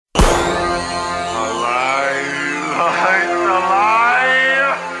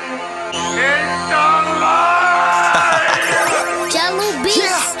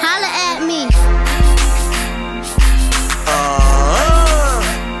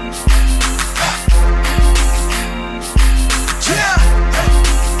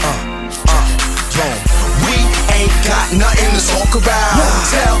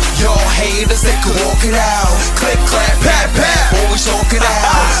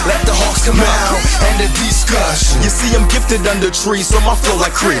Hawks come out and the discussion. You see, I'm gifted under trees, so my flow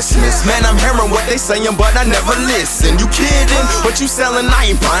like Christmas. Man, I'm hearing what they saying, but I never listen. You kidding? What you selling,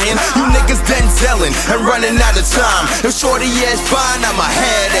 I ain't buying. You niggas Denzelin' and running out of time. If shorty ass fine, I'ma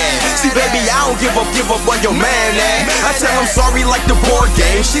have that. See, baby, I don't give up on your man at. I tell him sorry like the board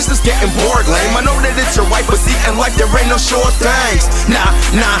game. She's just getting bored lame. I know that it's your wife, but see, in life there ain't no short things.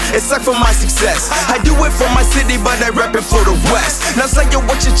 Nah, it's like for my success. I do it for my city, but I rep it for the West. Now say it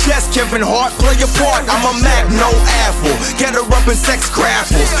with your chest, Kevin Hart, play your part. I'm a Mac, no Apple. Get her up in sex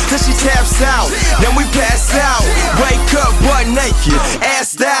grapples till she taps out. Then we pass out. Wake up, butt naked,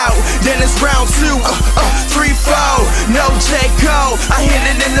 assed out. Then it's round 2, 3, 4. No J. Cole, I hit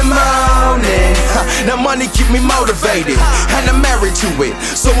it in the morning. Now money keep me motivated, and I'm married to it,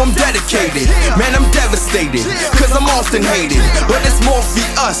 so I'm dedicated. Man, I'm devastated, cause I'm often hated. But it's more for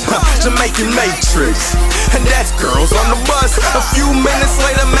us, Jamaican Matrix. And that's girls on the bus. A few minutes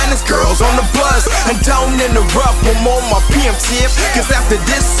later, man, it's girls on the bus. And don't interrupt, I'm on my PM tip, cause after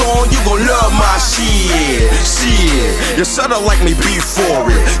this song, you gon' love my shit. You shoulda liked me before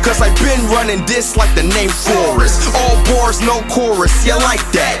it, cause I been running this like the name Forrest. All bars, no chorus, yeah, like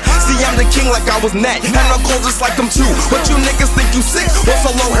that. See, I'm the king like I was Nat, and I'm cold just like them too. But you niggas think you sick, well,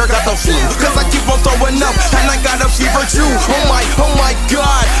 so low hair got the flu. Cause I keep on throwing up, and I got a fever too. Oh my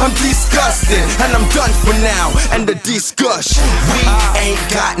god, I'm disgusted, and I'm done for now. And the discussion, we ain't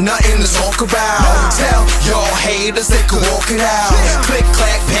got nothing to talk about. Tell y'all haters they can walk it out. Click,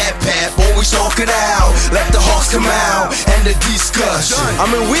 clack, pat, pat, boy, we talk it out. Let the Hawks come out, and the discussion. I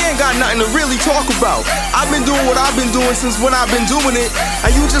mean, we ain't got nothing to really talk about. I've been doing what I've been doing since when I've been doing it,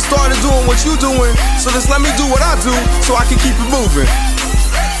 and you just started doing what you doing. So just let me do what I do, so I can keep it moving.